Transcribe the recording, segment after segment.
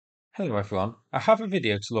Hello everyone, I have a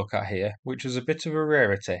video to look at here which is a bit of a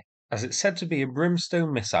rarity as it's said to be a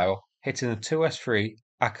Brimstone missile hitting the 2S3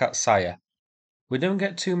 Akatsiya. We don't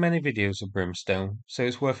get too many videos of Brimstone, so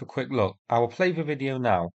it's worth a quick look. I will play the video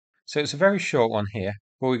now. So it's a very short one here,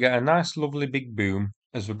 but we get a nice lovely big boom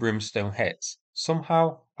as the Brimstone hits.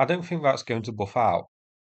 Somehow, I don't think that's going to buff out.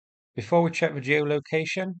 Before we check the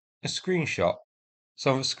geolocation, a screenshot.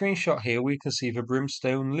 So on the screenshot here we can see the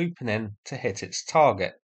Brimstone looping in to hit its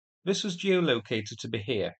target. This was geolocated to be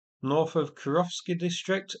here, north of Kurovsky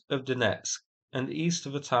district of Donetsk and east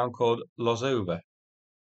of a town called Lozova.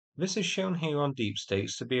 This is shown here on deep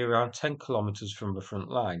states to be around 10 kilometers from the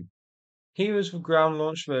front line. Here is the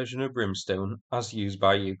ground-launched version of Brimstone as used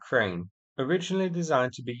by Ukraine. Originally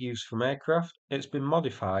designed to be used from aircraft, it's been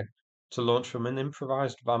modified to launch from an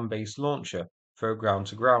improvised van-based launcher for a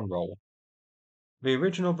ground-to-ground role. The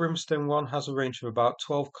original Brimstone 1 has a range of about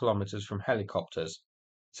 12 kilometers from helicopters,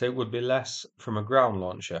 so it would be less from a ground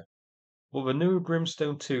launcher. But the new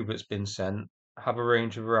Brimstone 2 that's been sent have a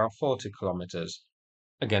range of around 40 kilometers,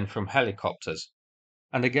 again from helicopters,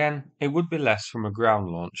 and again it would be less from a ground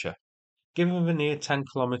launcher. Given the near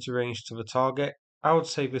 10-kilometer range to the target, I would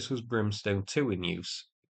say this was Brimstone 2 in use.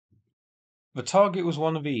 The target was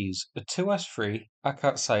one of these, a 2S3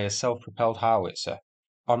 Akatsiya self-propelled howitzer.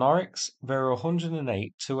 On Oryx, there are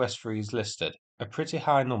 108 2S3s listed, a pretty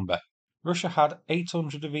high number. Russia had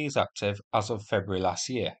 800 of these active as of February last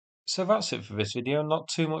year. So that's it for this video, not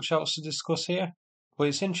too much else to discuss here, but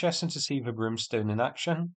it's interesting to see the Brimstone in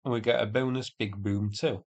action, and we get a bonus big boom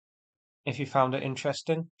too. If you found it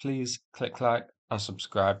interesting, please click like and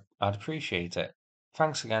subscribe, I'd appreciate it.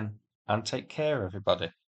 Thanks again, and take care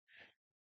everybody.